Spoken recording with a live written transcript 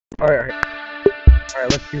Alright,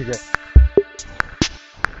 let's do this.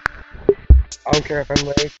 I don't care if I'm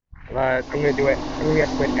late, but I'm gonna do it. I'm gonna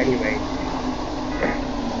have to do it anyway.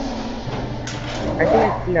 I think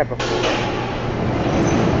I've seen that before.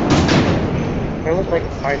 It looks like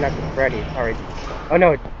Five Nights at Freddy's. Sorry. Oh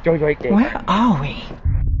no, it's JoJo Game. Where are we?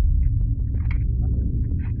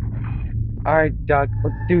 Alright, Doug,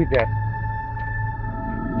 let's do this.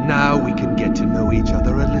 Now we can get to know each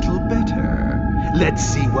other a little better. Let's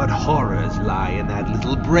see what horrors lie in that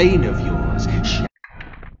little brain of yours.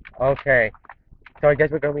 Okay. So I guess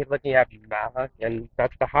we're gonna be looking at Malak, and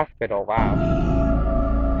that's the hospital. Wow.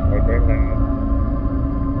 Right there now.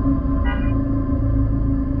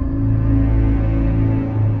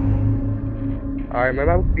 Alright, my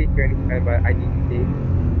mom will be here anytime, but I need to see.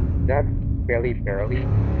 That's barely.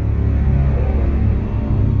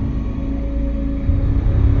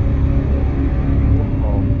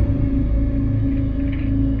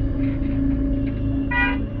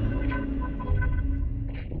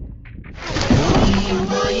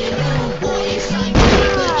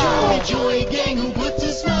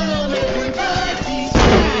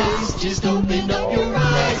 Just open up your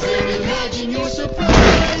eyes and imagine you're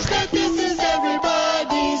surprised that this is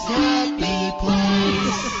everybody's happy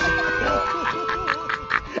place.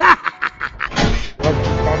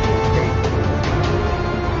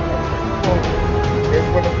 Here's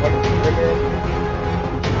one of the women.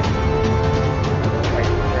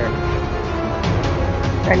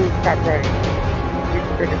 Penny, stop running. You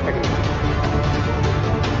trigger Penny.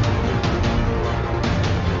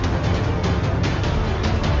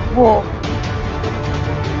 Whoa!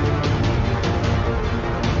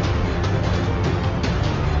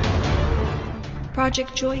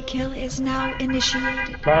 Project Joy Kill is now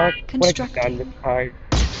initiated. Mark, what's done Constructing. this time?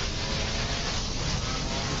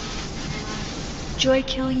 Joy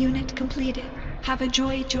Kill unit completed. Have a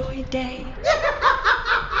joy day.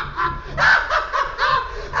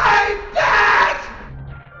 I'm back!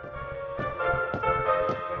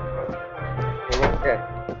 Hey, what's this?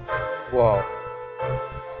 Whoa.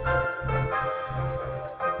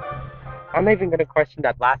 I'm not even gonna question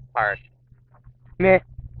that last part. Meh,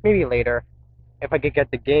 maybe later. If I could get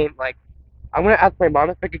the game, like, I'm gonna ask my mom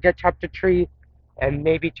if I could get chapter 3 and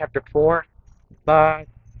maybe chapter 4. But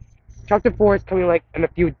chapter 4 is coming like in a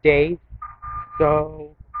few days.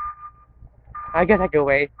 So I guess I can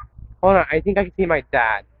wait. Hold on, I think I can see my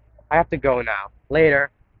dad. I have to go now. Later.